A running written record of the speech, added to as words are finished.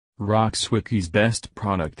Rockswicky's best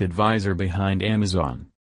product advisor behind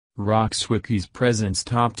Amazon. Rockswicky's presents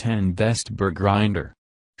top 10 best burr grinder.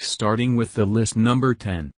 Starting with the list number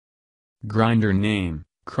 10. Grinder name,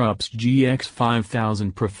 KRUPS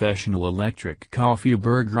GX5000 Professional Electric Coffee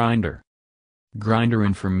Burr Grinder. Grinder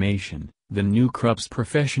information, the new KRUPS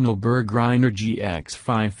Professional Burr Grinder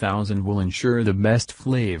GX5000 will ensure the best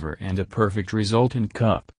flavor and a perfect resultant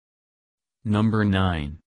cup. Number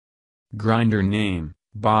 9. Grinder name,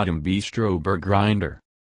 Bodum BISTRO Burr Grinder.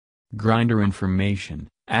 Grinder information,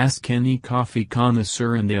 ask any coffee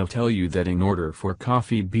connoisseur and they'll tell you that in order for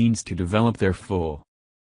coffee beans to develop their full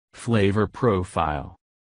flavor profile.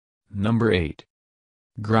 Number 8.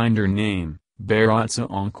 Grinder name,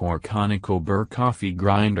 Baratza Encore Conical Burr Coffee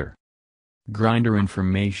Grinder. Grinder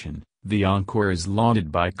information, the Encore is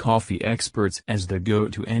lauded by coffee experts as the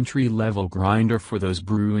go-to entry-level grinder for those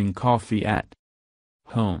brewing coffee at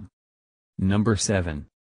home. Number 7.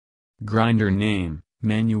 Grinder name,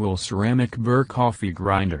 Manual Ceramic Burr Coffee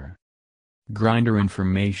Grinder. Grinder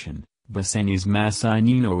information, Bassani's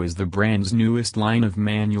Macinino is the brand's newest line of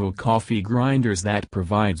manual coffee grinders that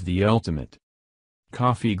provides the ultimate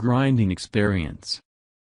coffee grinding experience.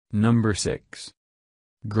 Number 6.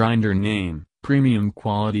 Grinder name, Premium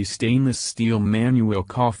Quality Stainless Steel Manual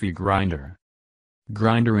Coffee Grinder.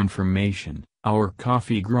 Grinder information, our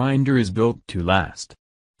coffee grinder is built to last.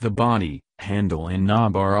 The body, handle and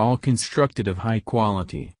knob are all constructed of high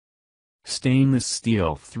quality stainless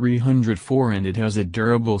steel 304 and it has a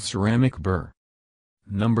durable ceramic burr.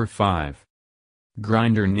 Number 5.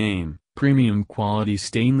 Grinder name, Premium Quality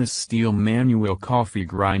Stainless Steel Manual Coffee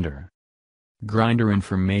Grinder. Grinder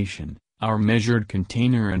information, our measured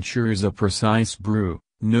container ensures a precise brew,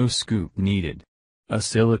 no scoop needed. A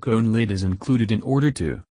silicone lid is included in order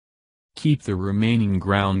to keep the remaining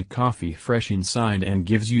ground coffee fresh inside and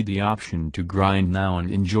gives you the option to grind now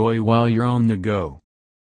and enjoy while you're on the go.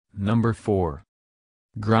 Number 4.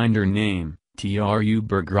 Grinder name, TRU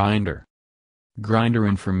Burr Grinder. Grinder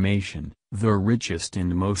information, the richest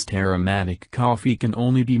and most aromatic coffee can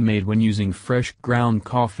only be made when using fresh ground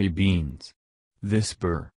coffee beans. This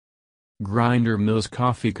burr grinder mills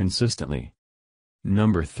coffee consistently.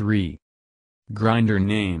 Number 3. Grinder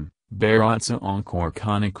name, Baratza Encore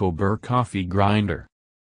Conical Burr Coffee Grinder.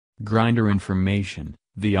 Grinder information,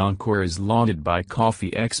 the Encore is lauded by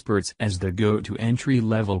coffee experts as the go-to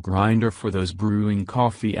entry-level grinder for those brewing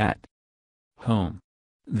coffee at home.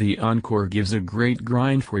 The Encore gives a great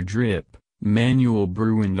grind for drip, manual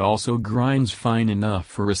brew and also grinds fine enough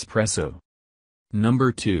for espresso.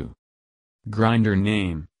 Number 2. Grinder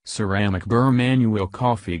name, Ceramic Burr Manual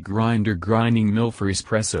Coffee Grinder Grinding Mill for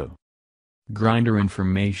Espresso. Grinder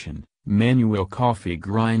information, manual coffee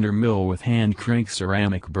grinder mill with hand crank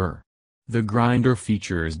ceramic burr. The grinder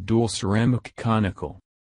features dual ceramic conical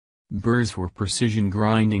burrs for precision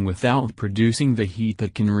grinding without producing the heat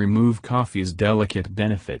that can remove coffee's delicate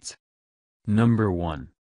benefits. Number 1.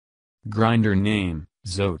 Grinder name,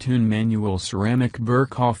 Zotun Manual Ceramic Burr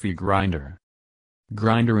Coffee Grinder.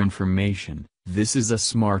 Grinder information, this is a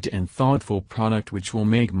smart and thoughtful product which will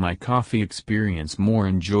make my coffee experience more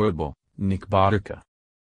enjoyable. Nick Bodum.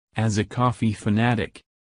 As a coffee fanatic.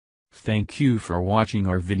 Thank you for watching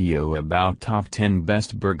our video about top 10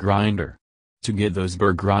 best burr grinder. To get those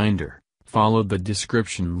burr grinder, follow the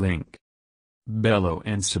description link below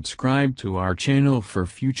and subscribe to our channel for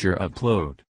future upload.